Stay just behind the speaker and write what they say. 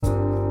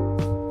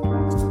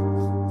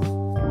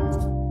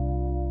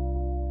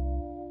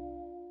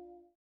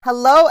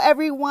Hello,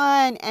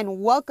 everyone, and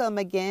welcome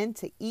again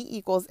to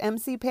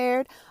E=MC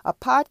Paired, a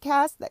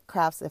podcast that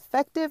crafts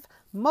effective,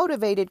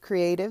 motivated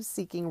creatives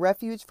seeking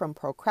refuge from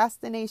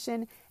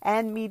procrastination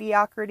and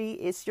mediocrity.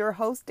 It's your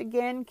host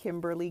again,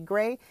 Kimberly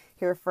Gray,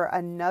 here for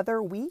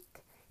another week.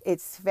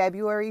 It's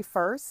February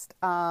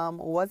 1st.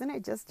 Wasn't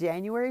it just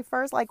January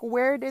 1st? Like,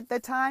 where did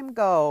the time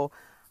go?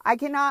 I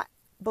cannot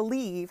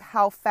believe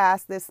how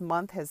fast this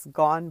month has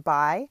gone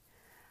by.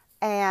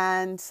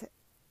 And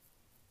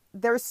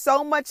there's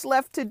so much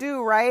left to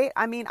do, right?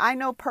 I mean, I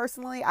know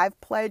personally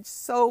I've pledged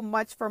so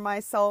much for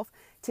myself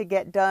to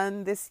get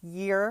done this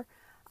year,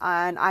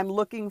 and I'm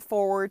looking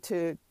forward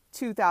to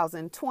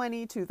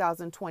 2020,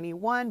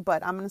 2021,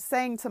 but I'm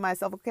saying to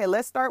myself, okay,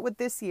 let's start with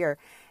this year.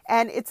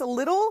 And it's a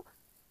little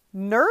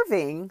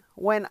nerving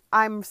when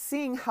I'm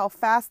seeing how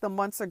fast the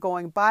months are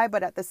going by,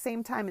 but at the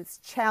same time, it's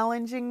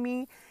challenging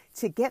me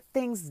to get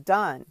things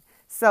done.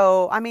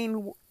 So, I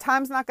mean,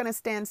 time's not going to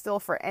stand still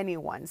for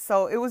anyone.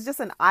 So it was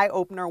just an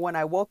eye-opener when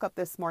I woke up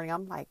this morning.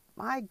 I'm like,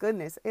 my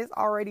goodness, it's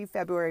already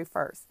February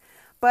 1st.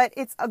 But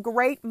it's a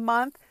great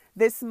month.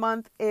 This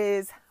month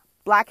is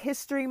Black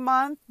History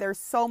Month. There's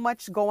so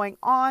much going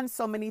on,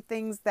 so many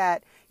things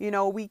that,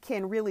 we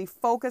can really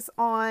focus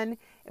on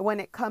when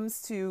it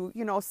comes to,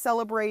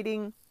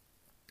 celebrating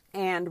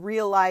and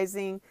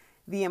realizing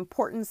the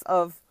importance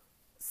of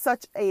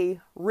such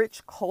a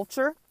rich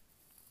culture.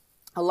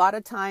 A lot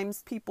of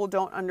times people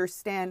don't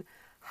understand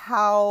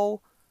how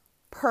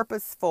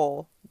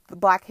purposeful the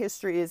Black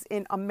history is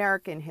in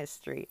American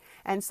history.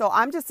 And so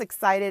I'm just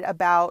excited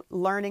about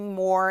learning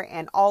more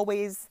and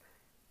always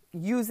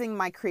using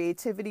my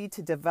creativity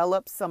to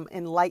develop some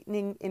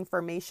enlightening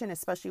information,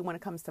 especially when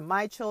it comes to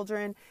my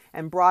children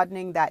and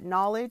broadening that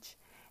knowledge.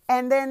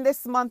 And then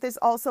this month is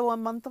also a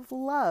month of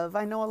love.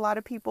 I know a lot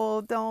of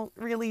people don't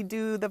really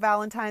do the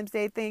Valentine's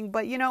Day thing,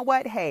 but you know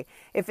what? Hey,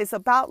 if it's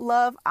about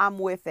love, I'm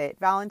with it.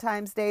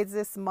 Valentine's Day is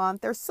this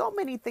month. There's so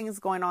many things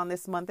going on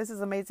this month. This is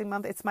an amazing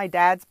month. It's my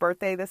dad's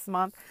birthday this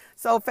month.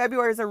 So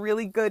February is a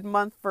really good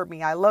month for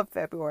me. I love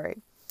February.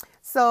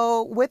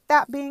 So with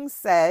that being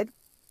said,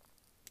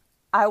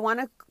 I want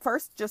to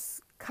first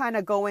just kind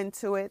of go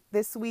into it.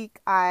 This week,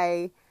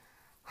 I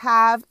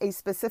have a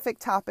specific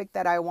topic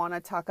that I want to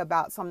talk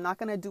about. So I'm not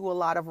going to do a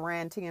lot of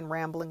ranting and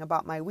rambling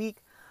about my week,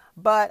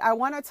 but I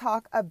want to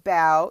talk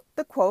about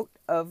the quote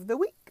of the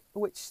week,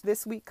 which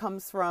this week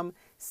comes from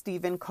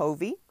Stephen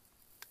Covey.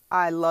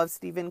 I love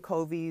Stephen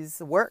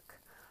Covey's work.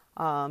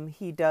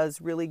 He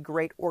does really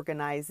great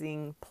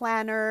organizing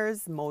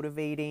planners,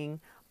 motivating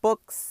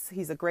books.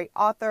 He's a great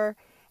author.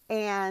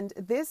 And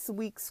this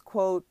week's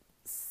quote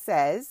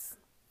says,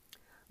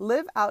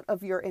 "Live out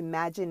of your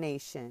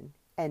imagination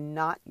and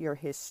not your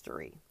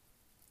history."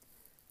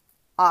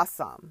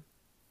 Awesome.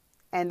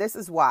 And this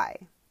is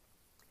why.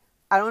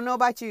 I don't know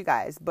about you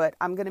guys, but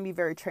I'm going to be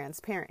very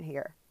transparent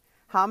here.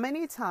 How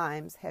many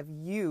times have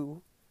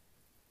you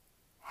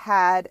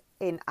had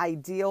an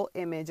ideal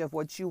image of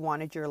what you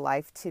wanted your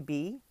life to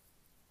be,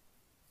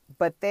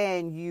 but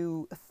then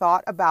you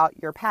thought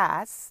about your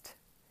past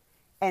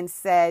and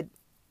said,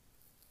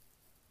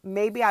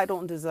 maybe I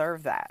don't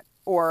deserve that,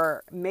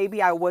 or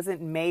maybe I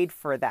wasn't made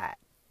for that?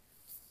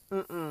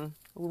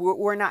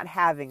 We're not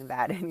having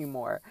that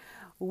anymore.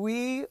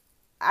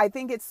 I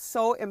think it's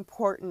so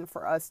important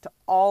for us to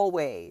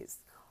always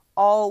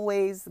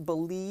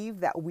believe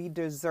that we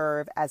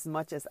deserve as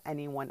much as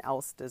anyone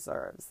else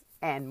deserves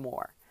and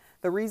more.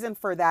 The reason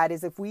for that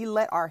is if we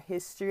let our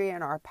history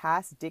and our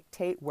past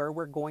dictate where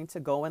we're going to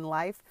go in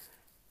life,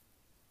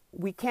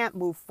 we can't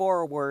move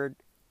forward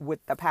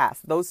with the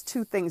past. Those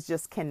two things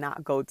just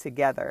cannot go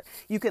together.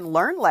 You can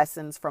learn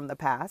lessons from the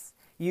past.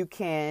 You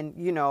can,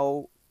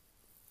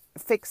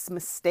 fix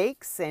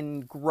mistakes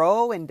and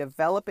grow and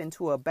develop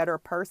into a better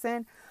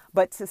person.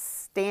 But to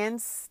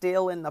stand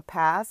still in the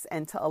past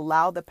and to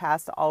allow the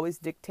past to always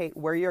dictate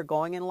where you're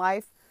going in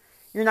life,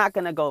 you're not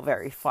going to go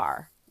very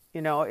far.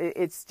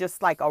 It's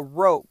just like a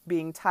rope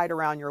being tied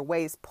around your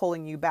waist,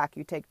 pulling you back.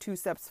 You take 2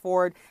 steps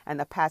forward and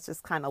the past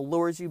just kind of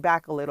lures you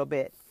back a little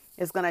bit.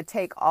 It's going to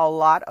take a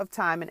lot of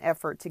time and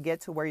effort to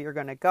get to where you're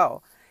going to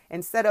go.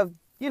 Instead of,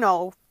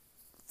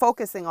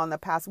 focusing on the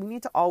past, we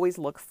need to always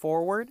look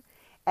forward.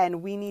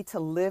 And we need to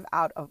live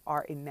out of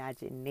our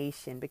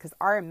imagination, because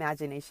our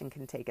imagination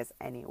can take us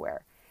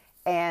anywhere.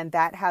 And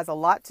that has a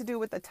lot to do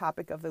with the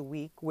topic of the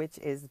week, which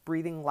is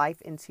breathing life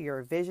into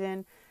your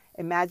vision.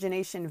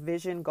 Imagination,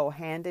 vision go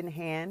hand in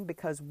hand,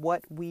 because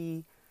what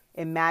we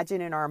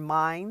imagine in our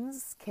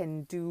minds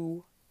can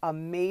do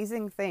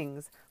amazing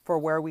things for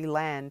where we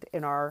land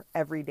in our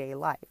everyday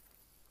life.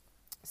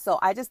 So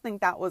I just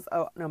think that was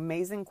an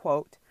amazing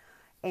quote,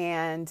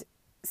 and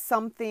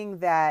something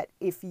that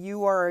if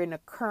you are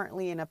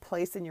currently in a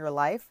place in your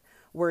life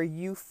where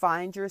you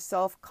find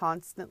yourself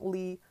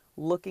constantly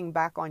looking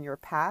back on your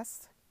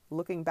past,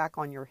 looking back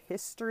on your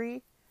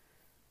history,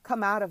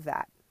 come out of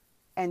that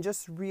and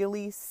just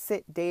really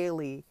sit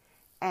daily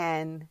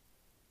and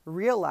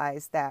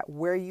realize that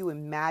where you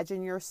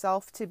imagine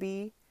yourself to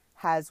be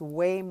has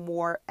way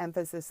more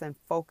emphasis and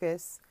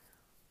focus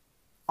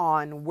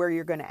on where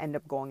you're going to end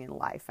up going in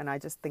life. And I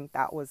just think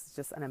that was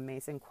just an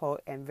amazing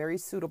quote and very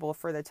suitable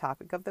for the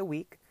topic of the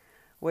week,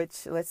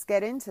 which let's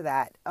get into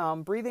that.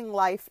 Breathing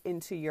life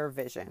into your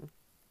vision.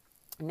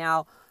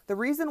 Now, the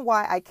reason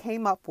why I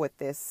came up with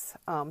this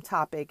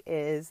topic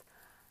is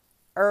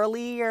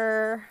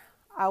earlier,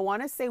 I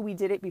want to say we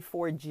did it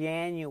before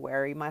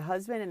January. My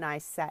husband and I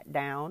sat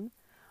down.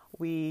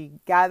 We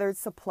gathered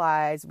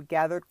supplies. We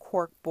gathered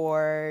cork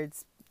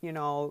boards,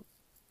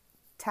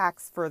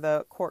 tacks for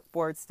the cork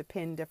boards to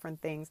pin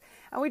different things.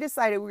 And we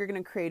decided we were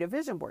going to create a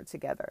vision board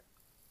together.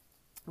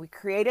 We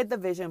created the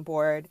vision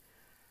board,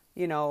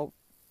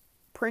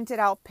 printed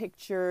out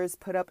pictures,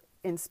 put up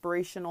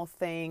inspirational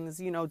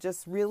things,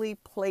 just really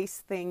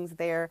place things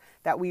there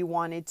that we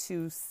wanted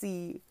to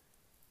see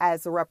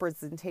as a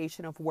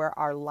representation of where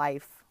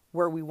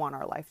we want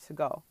our life to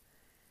go.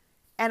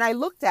 And I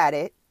looked at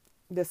it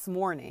this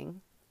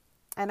morning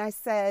and I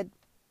said,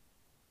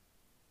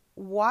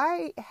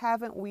 why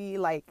haven't we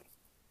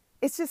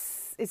it's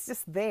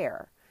just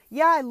there.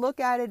 Yeah, I look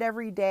at it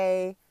every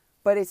day,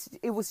 but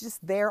it was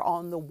just there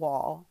on the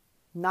wall,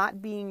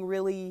 not being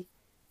really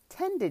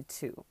tended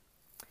to.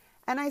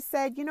 And I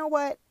said, you know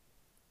what?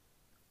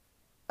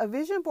 A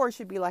vision board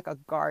should be like a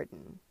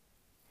garden.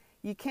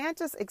 You can't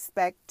just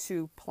expect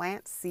to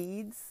plant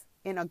seeds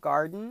in a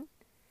garden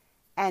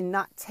and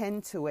not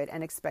tend to it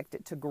and expect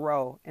it to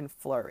grow and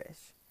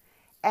flourish.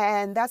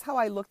 And that's how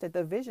I looked at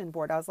the vision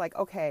board. I was like,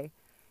 okay,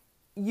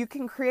 you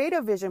can create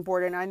a vision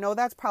board. And I know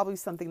that's probably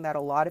something that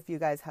a lot of you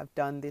guys have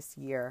done this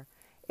year,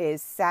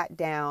 is sat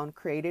down,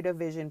 created a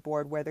vision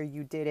board, whether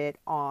you did it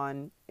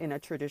in a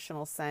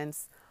traditional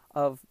sense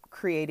of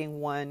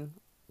creating one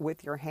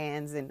with your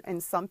hands.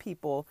 And some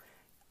people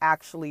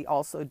actually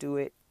also do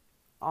it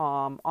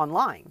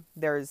online.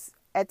 There's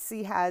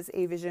Etsy has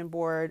a vision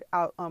board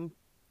out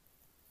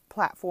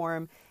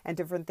platform and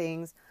different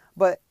things.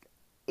 But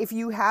if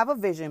you have a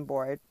vision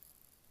board,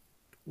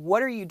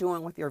 what are you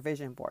doing with your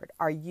vision board?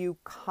 Are you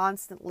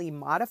constantly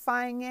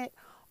modifying it?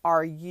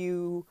 Are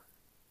you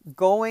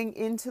going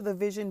into the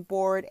vision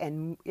board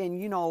and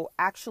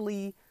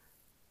actually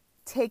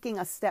taking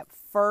a step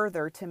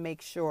further to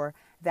make sure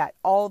that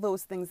all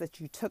those things that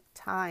you took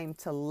time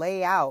to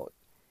lay out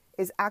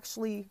is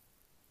actually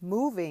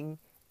moving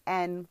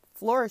and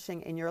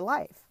flourishing in your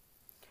life?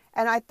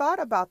 And I thought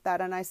about that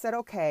and I said,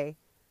 okay,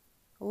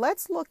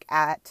 let's look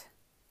at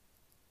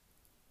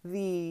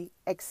the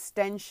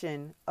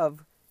extension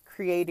of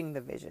creating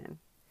the vision.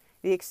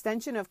 The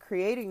extension of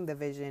creating the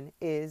vision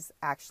is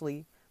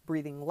actually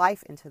breathing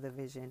life into the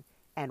vision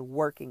and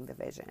working the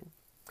vision.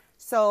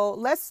 So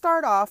let's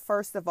start off,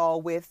 first of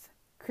all, with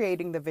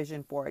creating the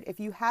vision board. If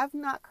you have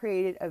not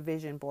created a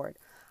vision board,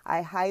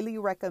 I highly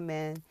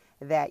recommend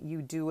that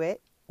you do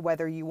it,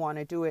 whether you want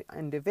to do it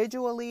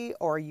individually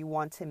or you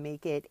want to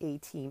make it a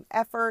team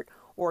effort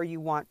or you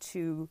want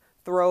to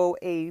throw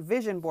a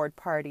vision board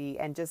party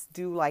and just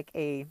do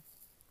an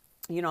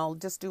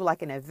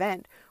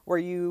event where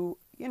you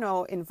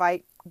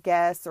invite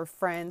guests or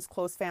friends,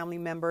 close family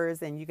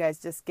members, and you guys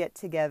just get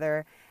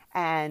together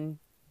and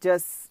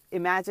just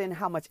imagine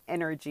how much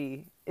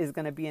energy is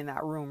going to be in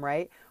that room,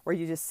 right? Where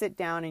you just sit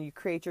down and you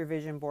create your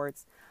vision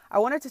boards. I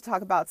wanted to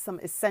talk about some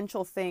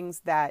essential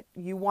things that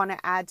you want to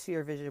add to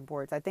your vision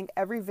boards. I think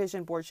every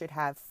vision board should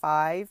have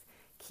 5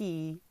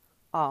 key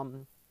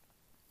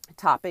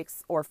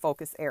topics or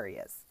focus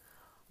areas.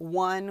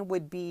 One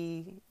would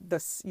be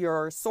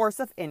your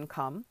source of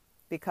income,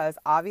 because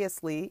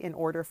obviously in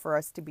order for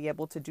us to be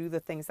able to do the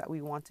things that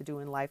we want to do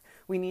in life,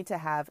 we need to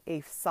have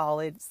a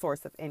solid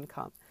source of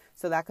income.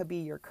 So that could be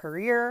your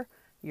career,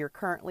 you're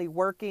currently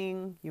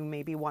working, you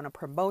maybe want a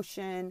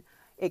promotion.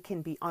 It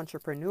can be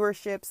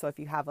entrepreneurship. So if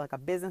you have like a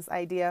business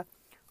idea,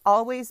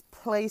 always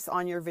place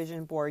on your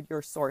vision board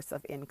your source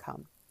of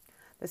income.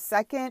 The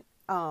second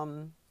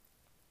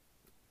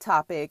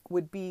topic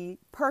would be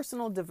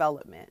personal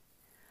development.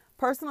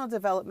 Personal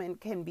development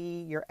can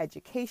be your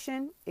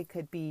education. It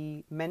could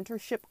be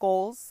mentorship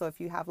goals. So if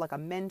you have like a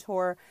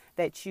mentor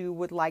that you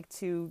would like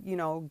to,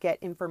 get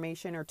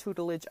information or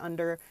tutelage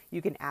under,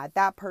 you can add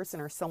that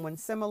person or someone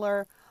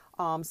similar.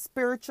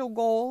 Spiritual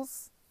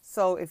goals.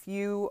 So if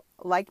you,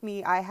 like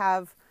me, I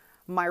have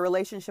my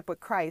relationship with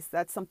Christ.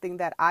 That's something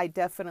that I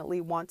definitely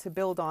want to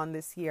build on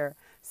this year.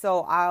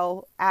 So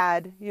I'll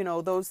add,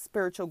 those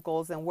spiritual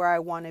goals and where I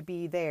want to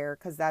be there,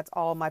 because that's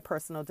all my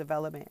personal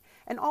development.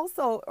 And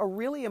also a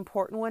really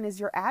important one is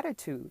your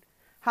attitude.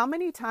 How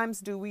many times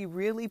do we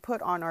really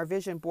put on our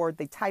vision board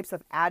the types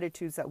of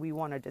attitudes that we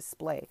want to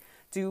display?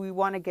 Do we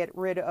want to get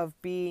rid of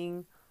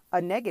being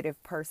a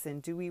negative person?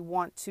 Do we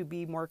want to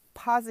be more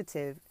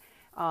positive?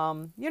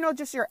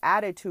 Just your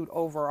attitude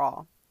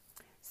overall.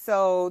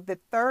 So the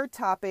third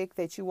topic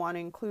that you want to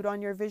include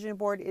on your vision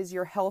board is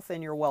your health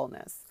and your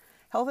wellness.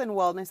 Health and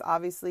wellness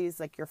obviously is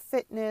like your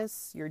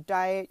fitness, your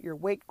diet, your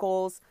weight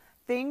goals,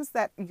 things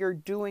that you're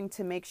doing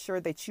to make sure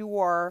that you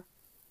are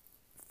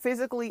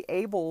physically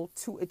able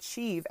to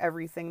achieve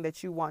everything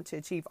that you want to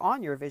achieve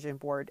on your vision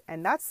board.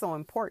 And that's so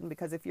important,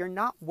 because if you're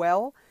not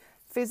well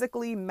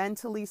physically,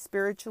 mentally,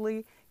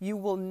 spiritually, you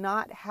will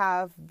not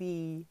have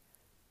the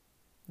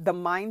the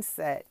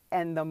mindset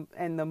and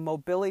the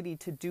mobility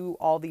to do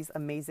all these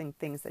amazing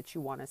things that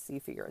you want to see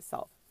for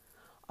yourself.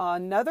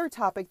 Another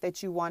topic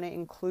that you want to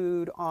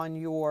include on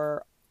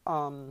your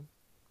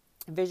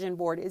vision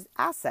board is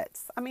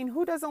assets. I mean,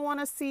 who doesn't want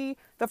to see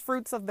the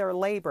fruits of their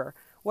labor?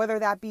 Whether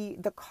that be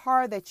the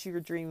car that you're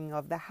dreaming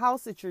of, the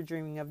house that you're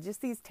dreaming of,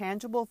 just these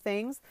tangible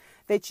things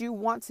that you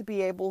want to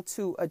be able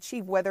to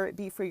achieve, whether it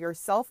be for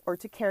yourself or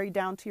to carry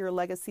down to your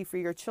legacy for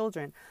your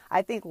children.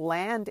 I think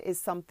land is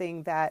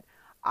something that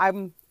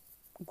I'm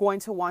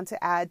going to want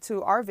to add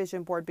to our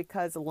vision board,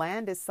 because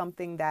land is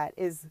something that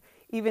is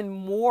even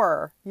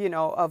more,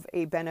 of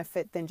a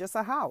benefit than just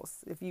a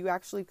house. If you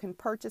actually can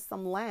purchase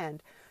some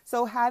land.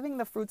 So having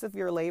the fruits of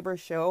your labor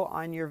show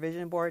on your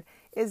vision board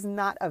is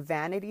not a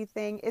vanity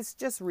thing. It's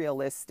just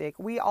realistic.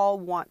 We all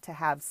want to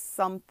have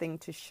something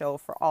to show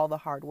for all the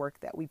hard work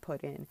that we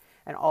put in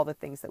and all the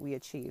things that we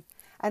achieve.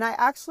 And I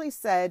actually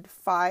said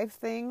 5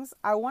 things.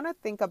 I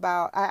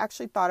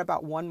actually thought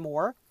about one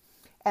more.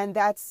 And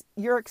that's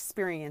your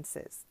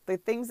experiences, the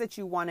things that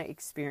you want to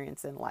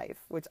experience in life,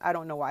 which I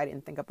don't know why I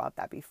didn't think about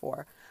that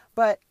before.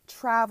 But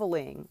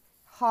traveling,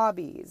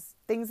 hobbies,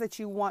 things that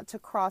you want to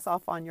cross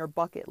off on your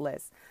bucket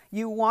list.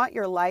 You want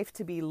your life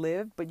to be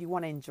lived, but you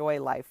want to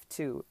enjoy life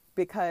too.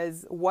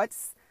 Because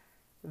what's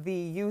the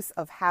use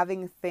of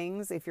having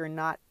things if you're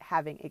not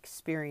having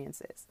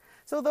experiences?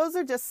 So those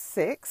are just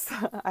 6.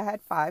 I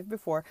had 5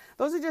 before.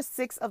 Those are just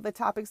 6 of the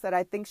topics that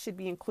I think should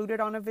be included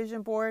on a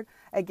vision board.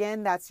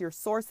 Again, that's your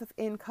source of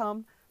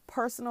income,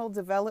 personal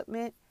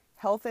development,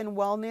 health and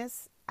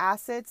wellness,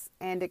 assets,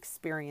 and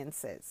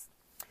experiences.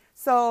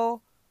 So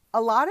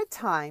a lot of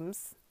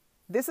times,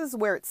 this is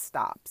where it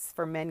stops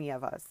for many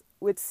of us.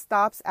 It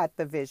stops at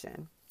the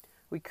vision.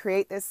 We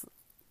create this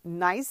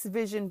nice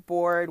vision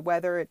board,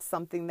 whether it's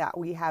something that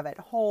we have at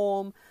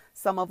home.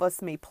 Some of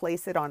us may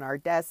place it on our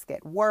desk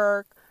at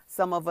work.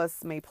 Some of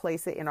us may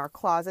place it in our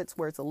closets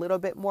where it's a little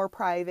bit more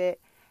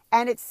private,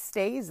 and it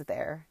stays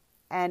there,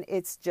 and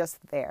it's just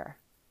there.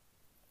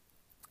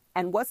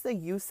 And what's the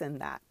use in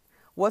that?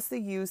 What's the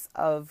use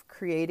of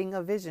creating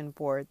a vision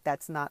board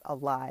that's not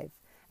alive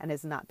and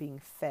is not being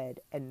fed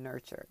and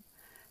nurtured?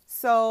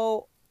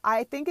 So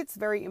I think it's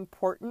very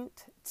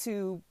important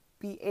to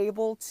be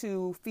able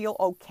to feel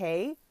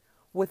okay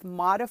with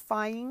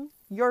modifying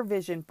your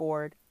vision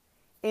board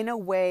in a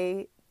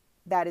way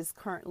that is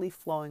currently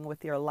flowing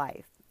with your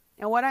life.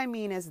 And what I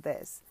mean is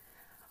this: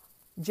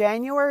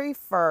 January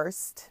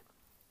 1st,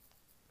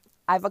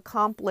 I've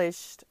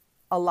accomplished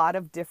a lot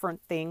of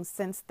different things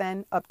since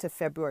then up to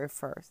February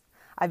 1st.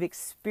 I've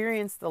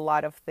experienced a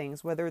lot of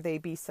things, whether they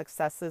be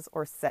successes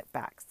or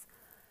setbacks.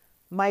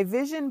 My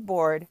vision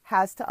board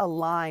has to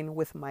align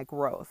with my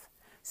growth.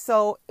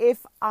 So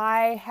if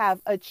I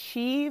have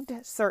achieved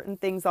certain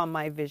things on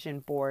my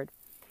vision board,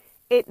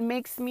 it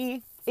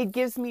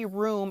gives me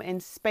room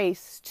and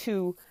space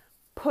to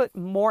put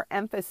more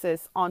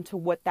emphasis onto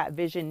what that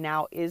vision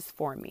now is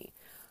for me.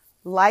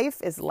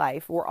 Life is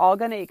life. We're all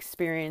going to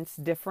experience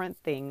different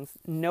things.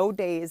 No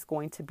day is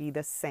going to be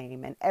the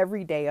same, and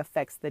every day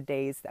affects the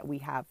days that we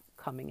have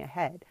coming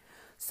ahead.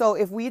 So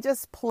if we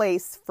just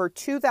place for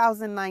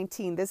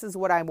 2019, this is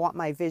what I want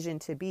my vision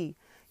to be,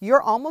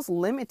 you're almost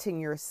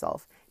limiting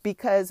yourself,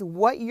 because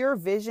what your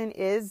vision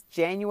is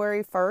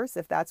January 1st,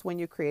 if that's when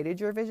you created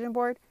your vision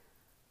board,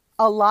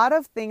 a lot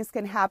of things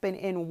can happen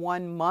in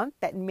 1 month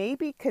that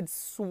maybe could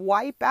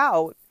swipe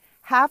out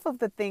half of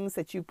the things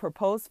that you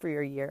propose for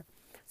your year.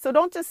 So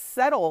don't just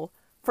settle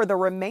for the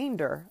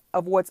remainder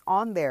of what's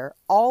on there.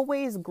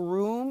 Always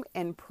groom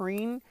and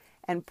preen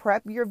and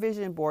prep your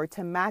vision board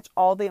to match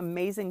all the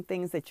amazing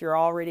things that you're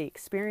already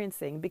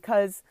experiencing,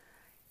 because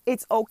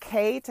it's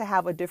okay to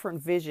have a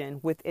different vision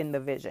within the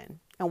vision.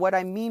 And what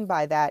I mean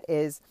by that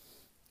is,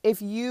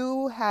 if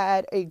you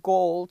had a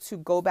goal to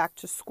go back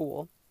to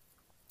school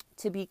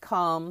to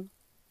become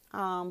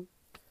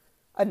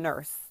a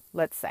nurse,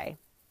 let's say,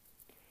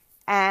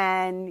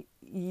 and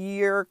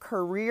your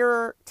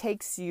career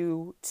takes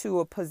you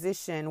to a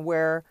position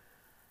where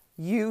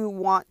you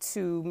want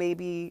to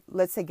maybe,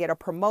 let's say, get a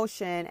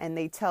promotion, and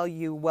they tell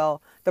you,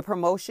 well, the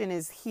promotion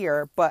is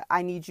here, but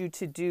I need you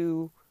to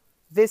do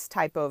this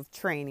type of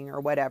training or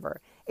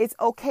whatever. It's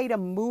okay to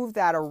move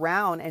that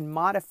around and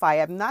modify.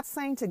 I'm not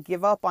saying to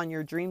give up on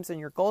your dreams and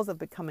your goals of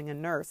becoming a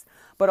nurse,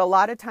 but a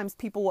lot of times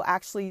people will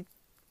actually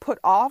put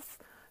off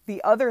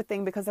the other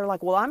thing because they're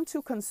like, well, I'm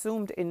too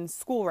consumed in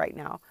school right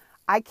now.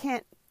 I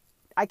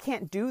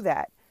can't do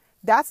that.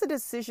 That's a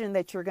decision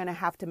that you're going to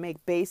have to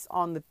make based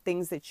on the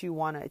things that you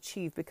want to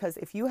achieve. Because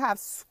if you have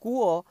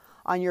school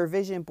on your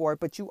vision board,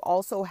 but you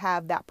also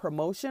have that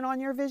promotion on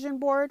your vision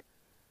board,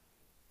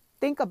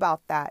 think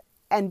about that.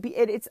 And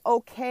it's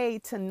okay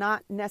to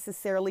not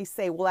necessarily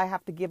say, well, I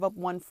have to give up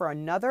one for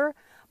another,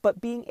 but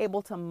being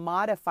able to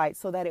modify it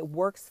so that it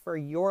works for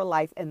your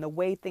life and the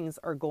way things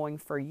are going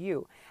for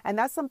you. And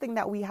that's something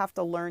that we have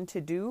to learn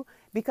to do,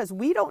 because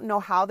we don't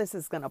know how this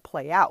is going to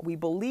play out. We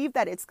believe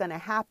that it's going to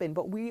happen,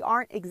 but we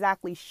aren't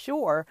exactly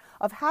sure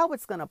of how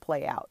it's going to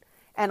play out.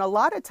 And a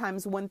lot of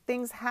times when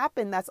things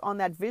happen that's on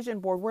that vision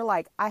board, we're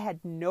like, I had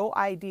no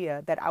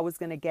idea that I was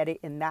going to get it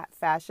in that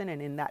fashion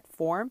and in that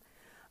form.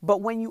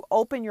 But when you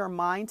open your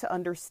mind to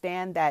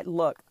understand that,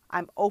 look,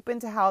 I'm open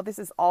to how this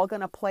is all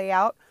going to play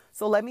out.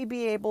 So let me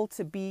be able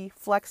to be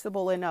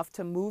flexible enough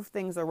to move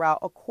things around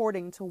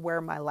according to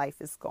where my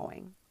life is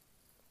going.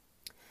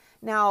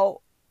 Now,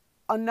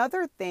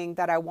 another thing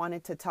that I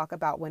wanted to talk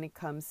about when it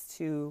comes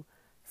to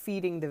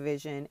feeding the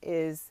vision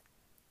is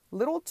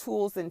little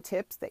tools and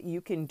tips that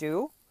you can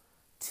do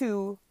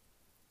to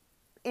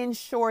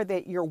ensure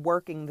that you're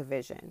working the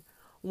vision.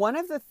 One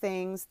of the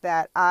things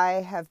that I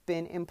have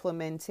been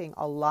implementing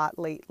a lot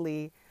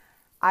lately,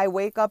 I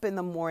wake up in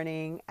the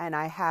morning and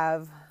I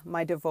have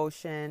my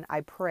devotion,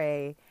 I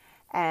pray,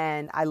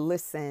 and I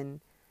listen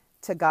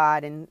to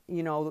God and,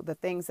 the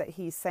things that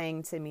he's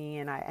saying to me,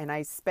 and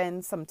I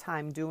spend some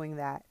time doing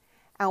that.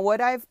 And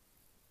what I've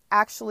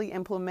actually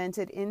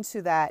implemented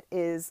into that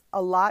is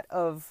a lot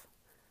of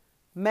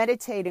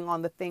meditating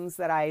on the things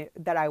that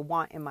I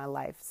want in my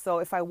life. So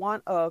if I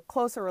want a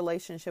closer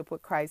relationship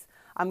with Christ,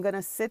 I'm going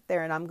to sit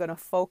there and I'm going to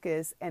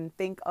focus and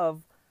think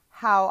of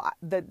how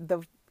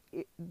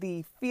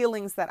the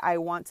feelings that I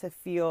want to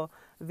feel,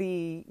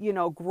 the,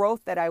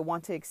 growth that I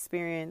want to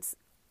experience,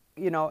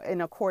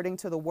 in according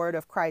to the word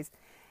of Christ.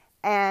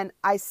 And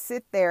I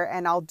sit there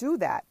and I'll do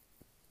that.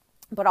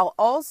 But I'll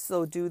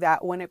also do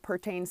that when it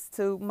pertains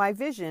to my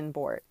vision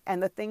board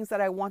and the things that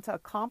I want to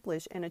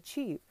accomplish and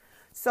achieve.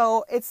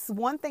 So it's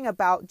one thing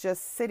about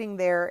just sitting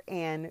there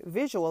and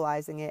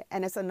visualizing it.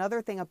 And it's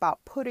another thing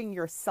about putting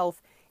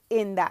yourself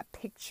in that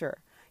picture.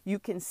 You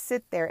can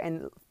sit there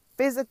and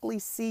physically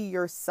see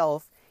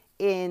yourself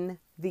in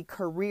the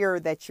career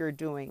that you're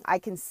doing. I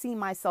can see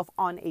myself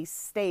on a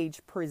stage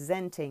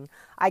presenting.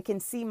 I can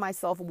see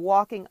myself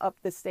walking up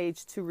the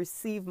stage to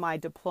receive my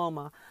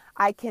diploma.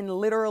 I can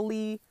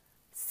literally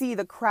see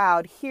the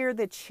crowd, hear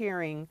the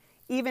cheering.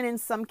 Even in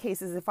some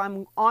cases, if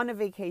I'm on a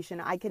vacation,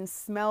 I can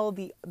smell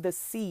the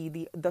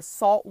sea, the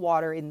salt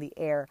water in the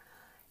air.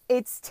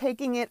 It's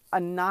taking it a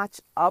notch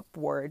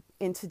upward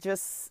into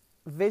just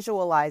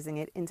visualizing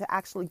it, into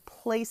actually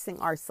placing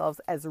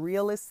ourselves as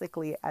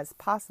realistically as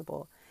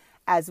possible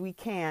as we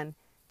can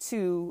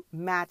to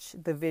match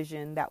the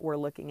vision that we're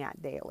looking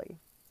at daily.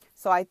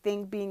 So I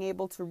think being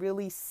able to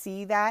really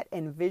see that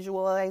and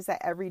visualize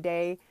that every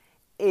day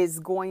is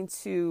going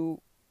to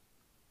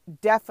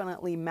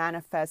definitely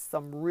manifest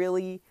some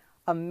really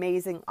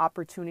amazing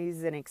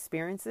opportunities and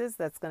experiences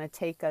that's going to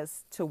take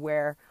us to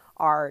where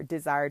our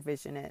desired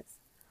vision is.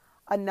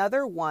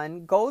 Another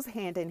one goes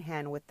hand in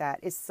hand with that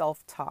is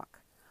self-talk.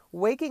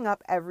 Waking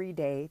up every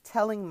day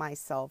telling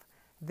myself,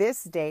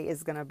 this day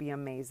is going to be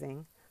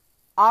amazing.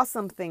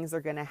 Awesome things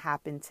are going to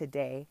happen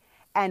today.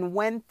 And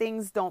when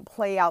things don't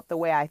play out the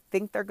way I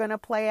think they're going to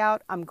play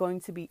out, I'm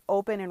going to be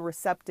open and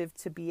receptive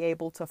to be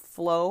able to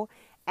flow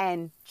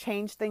and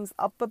change things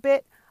up a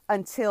bit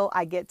until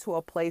I get to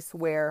a place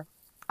where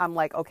I'm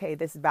like, okay,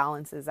 this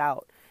balances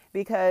out.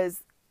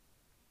 Because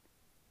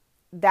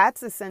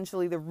that's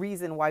essentially the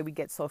reason why we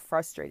get so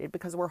frustrated,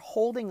 because we're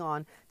holding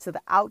on to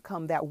the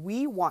outcome that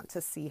we want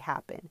to see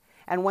happen.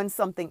 And when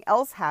something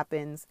else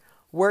happens,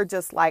 we're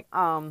just like,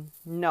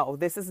 no,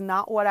 this is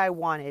not what I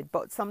wanted.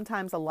 But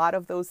sometimes a lot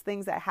of those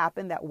things that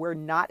happen that we're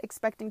not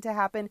expecting to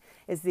happen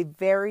is the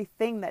very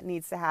thing that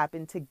needs to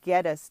happen to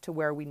get us to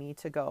where we need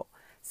to go.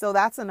 So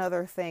that's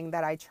another thing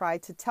that I try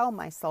to tell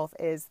myself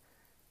is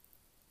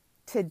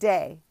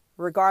today,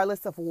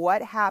 regardless of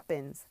what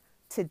happens,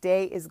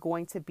 today is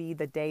going to be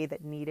the day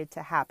that needed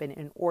to happen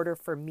in order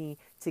for me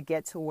to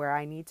get to where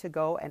I need to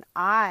go. And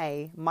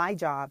my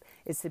job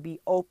is to be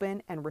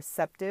open and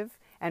receptive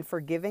and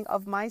forgiving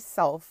of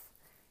myself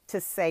to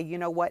say, you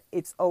know what,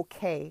 it's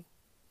okay.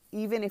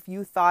 Even if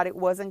you thought it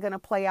wasn't going to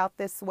play out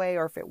this way,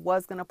 or if it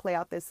was going to play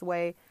out this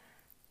way,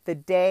 the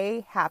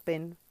day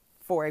happened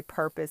for a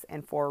purpose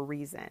and for a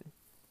reason.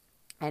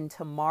 And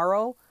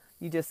tomorrow,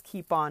 you just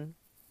keep on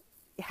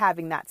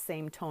having that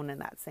same tone and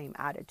that same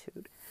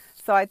attitude.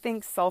 So I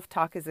think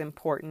self-talk is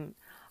important.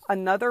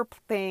 Another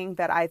thing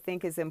that I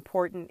think is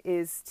important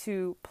is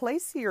to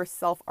place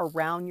yourself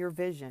around your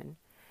vision.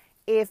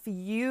 If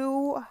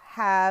you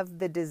have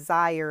the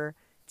desire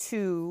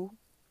to,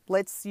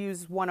 let's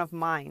use one of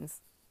mine.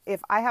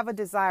 If I have a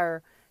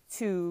desire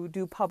to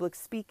do public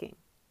speaking,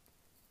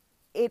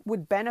 it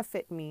would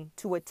benefit me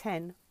to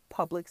attend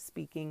public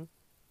speaking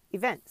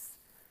events.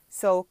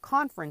 So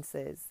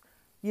conferences,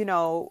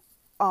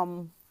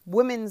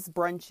 women's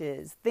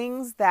brunches,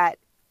 things that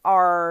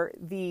are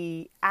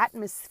the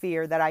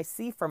atmosphere that I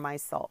see for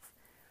myself.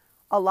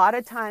 A lot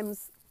of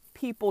times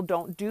people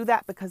don't do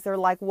that because they're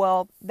like,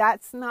 well,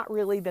 that's not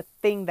really the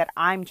thing that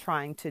I'm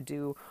trying to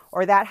do,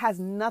 or that has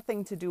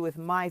nothing to do with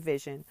my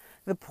vision.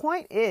 The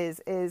point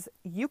is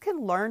you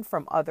can learn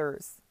from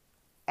others,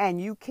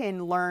 and you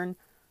can learn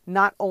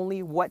not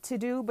only what to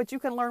do, but you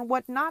can learn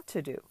what not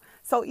to do.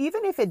 So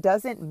even if it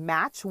doesn't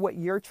match what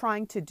you're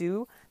trying to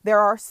do, there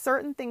are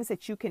certain things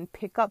that you can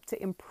pick up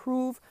to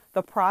improve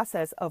the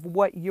process of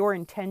what your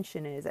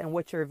intention is and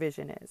what your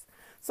vision is.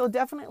 So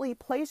definitely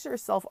place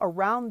yourself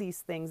around these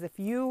things. If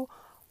you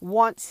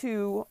want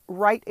to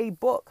write a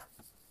book,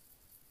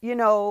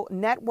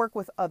 network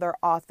with other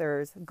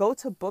authors, go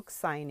to book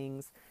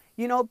signings,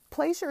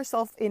 place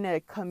yourself in a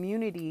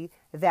community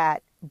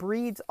that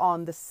breeds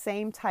on the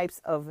same types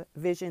of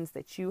visions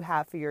that you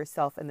have for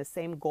yourself and the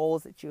same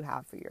goals that you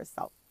have for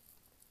yourself.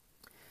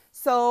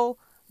 So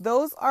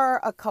those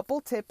are a couple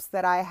tips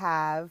that I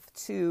have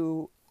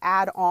to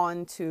add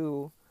on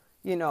to,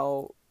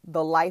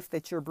 the life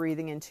that you're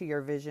breathing into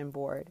your vision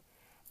board.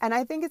 And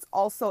I think it's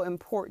also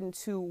important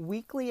to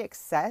weekly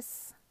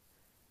assess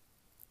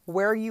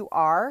where you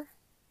are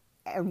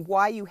and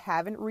why you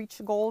haven't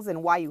reached goals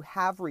and why you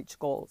have reached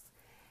goals,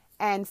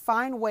 and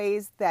find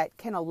ways that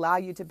can allow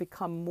you to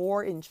become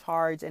more in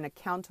charge and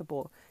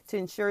accountable to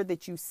ensure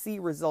that you see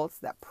results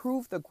that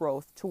prove the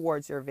growth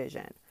towards your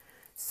vision.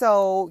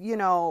 So,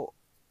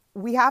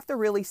 we have to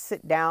really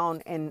sit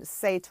down and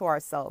say to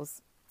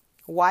ourselves,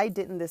 why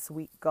didn't this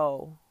week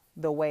go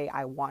the way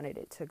I wanted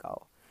it to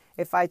go?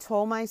 If I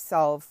told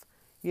myself,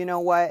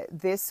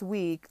 this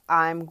week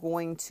I'm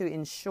going to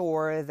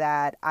ensure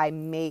that I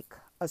make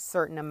a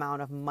certain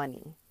amount of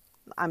money.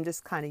 I'm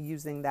just kind of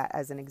using that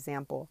as an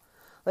example.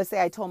 Let's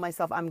say I told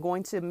myself I'm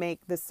going to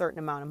make this certain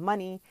amount of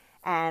money,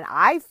 and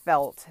I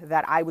felt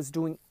that I was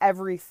doing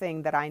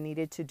everything that I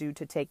needed to do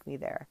to take me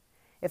there.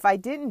 If I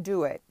didn't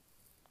do it,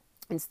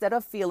 instead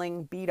of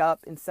feeling beat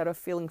up, instead of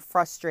feeling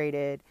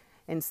frustrated,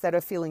 instead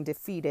of feeling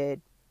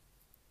defeated,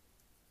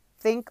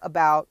 think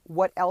about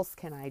what else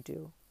can I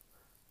do?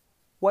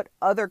 What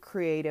other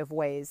creative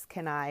ways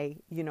can I,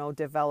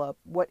 develop?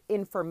 What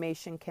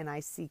information can I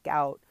seek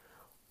out?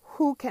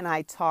 Who can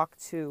I talk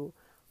to?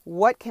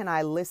 What can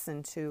I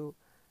listen to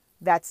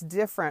that's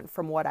different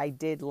from what I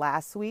did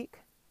last week?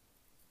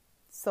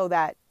 So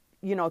that,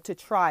 to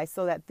try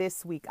so that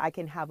this week I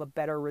can have a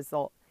better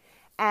result.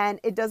 And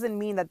it doesn't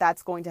mean that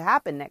that's going to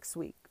happen next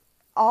week.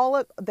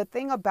 The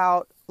thing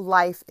about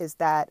life is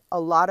that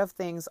a lot of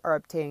things are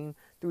obtained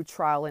through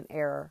trial and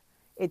error.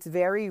 It's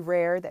very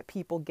rare that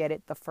people get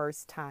it the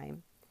first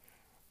time.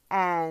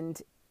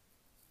 And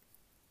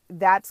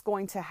that's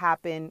going to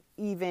happen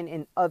even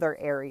in other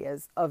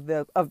areas of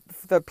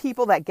the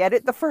people that get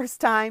it the first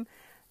time.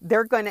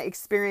 They're going to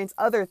experience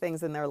other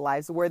things in their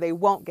lives where they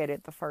won't get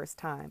it the first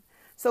time.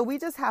 So we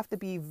just have to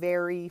be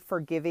very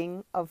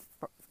forgiving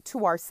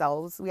to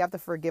ourselves. We have to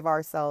forgive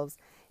ourselves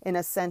in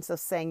a sense of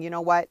saying, you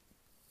know what?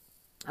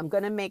 I'm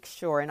going to make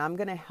sure and I'm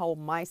going to hold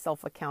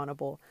myself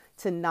accountable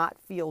to not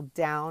feel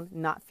down,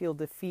 not feel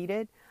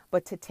defeated,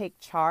 but to take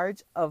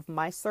charge of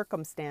my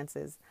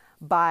circumstances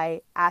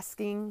by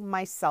asking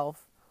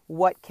myself,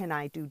 what can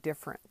I do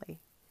differently?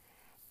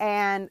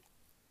 And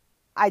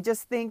I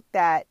just think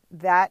that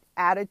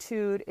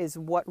attitude is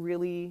what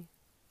really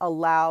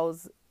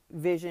allows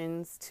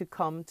visions to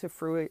come to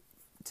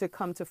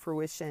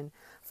fruition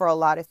for a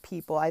lot of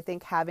people. I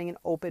think having an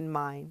open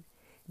mind,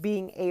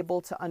 being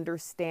able to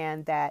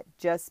understand that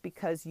just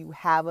because you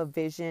have a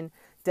vision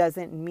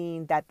doesn't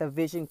mean that the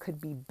vision could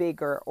be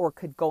bigger or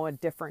could go a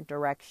different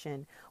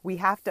direction. We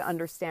have to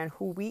understand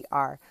who we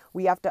are.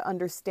 We have to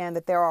understand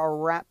that there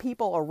are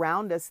people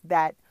around us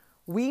that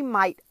we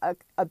might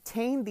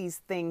obtain these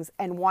things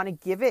and want to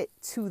give it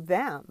to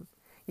them.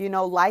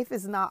 Life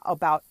is not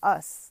about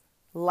us.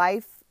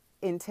 Life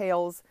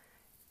entails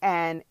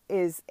and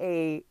is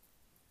a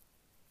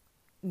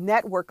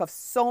network of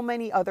so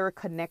many other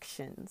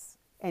connections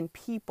and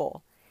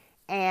people.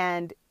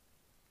 And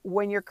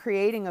when you're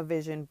creating a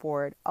vision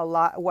board,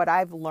 what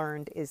I've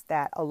learned is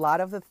that a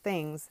lot of the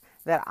things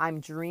that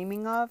I'm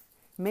dreaming of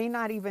may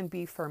not even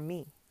be for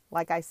me.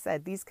 Like I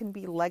said, these can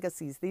be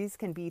legacies. These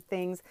can be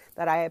things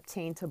that I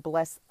obtain to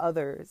bless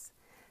others.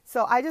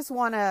 So I just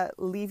want to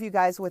leave you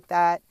guys with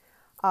that.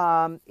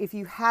 If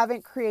you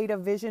haven't created a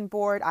vision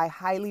board, I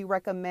highly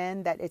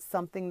recommend that it's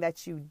something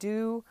that you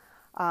do.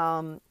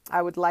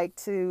 I would like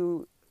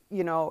to,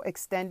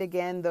 extend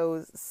again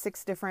those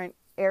 6 different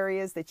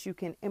areas that you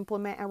can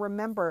implement. And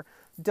remember,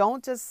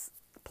 don't just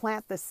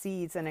plant the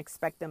seeds and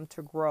expect them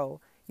to grow.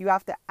 You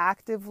have to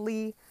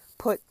actively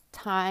put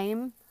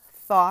time,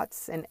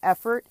 thoughts, and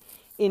effort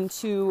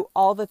into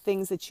all the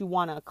things that you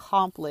want to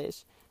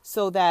accomplish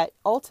so that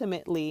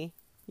ultimately,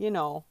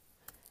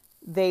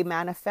 they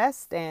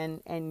manifest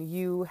and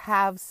you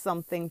have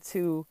something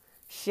to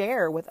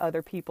share with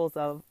other people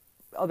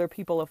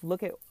of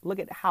look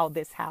at how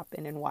this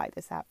happened and why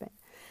this happened.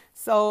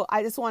 So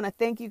I just want to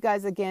thank you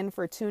guys again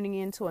for tuning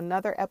in to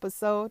another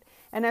episode.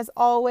 And as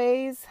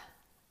always,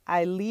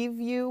 I leave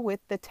you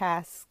with the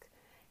task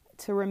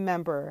to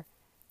remember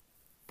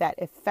that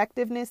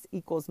effectiveness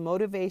equals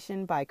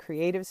motivation by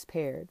creatives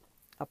paired.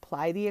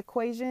 Apply the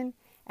equation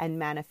and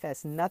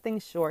manifest nothing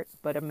short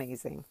but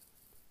amazing.